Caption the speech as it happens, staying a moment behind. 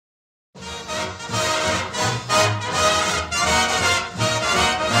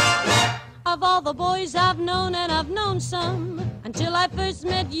days I've known and I've known some. Until I first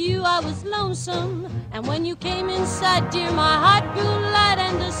met you, I was lonesome. And when you came inside, dear, my heart grew light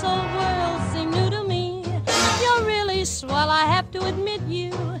and this whole world seemed new to me. You're really swell, I have to admit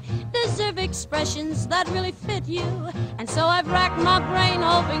you deserve expressions that really fit you. And so I've racked my brain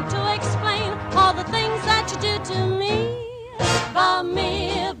hoping to explain all the things that you do to me. Va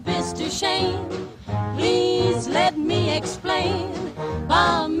me bis du Shane, please let me explain.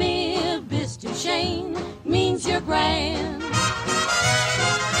 Va me bis du Shane means you're grand.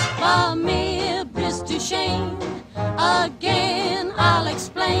 Va me bis du Shane, again I'll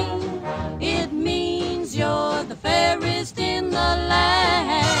explain. It means you're the fairest in the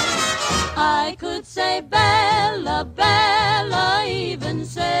land. I could say Bella, Bella, even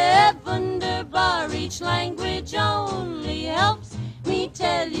say wunderbar. Each language only helps me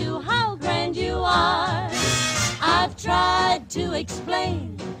tell you how grand you are. I've tried to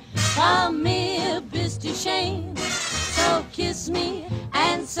explain, va me bis du Shane. So kiss me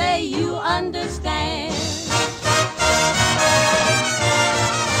and say you understand.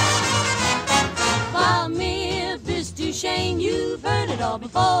 Va me bis du Shane, you've heard it all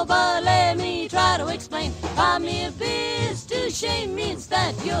before, but let me try to explain. Va me bis du Shane means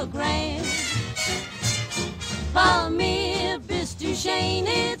that you're grand. Va me bis du Shane,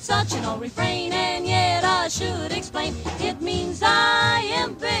 it's such an old refrain, and yet I should explain. It means I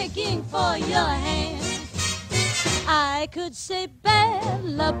am begging for your hand. I could say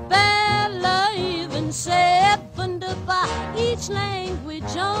Bella, Bella, even say wunderbar. Each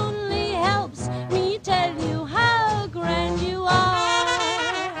language only helps me tell you how grand you are.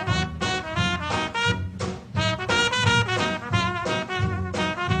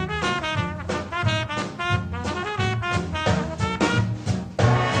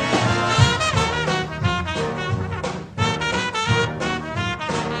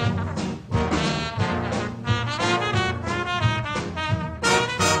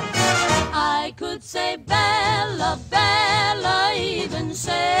 Say Bella, Bella, even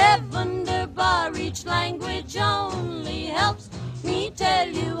say wunderbar. Each language only helps me tell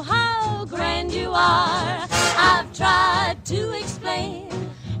you how grand you are. I've tried to explain,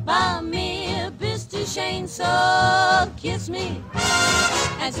 va me bis du Shane. So kiss me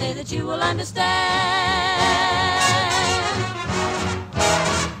and say that you will understand.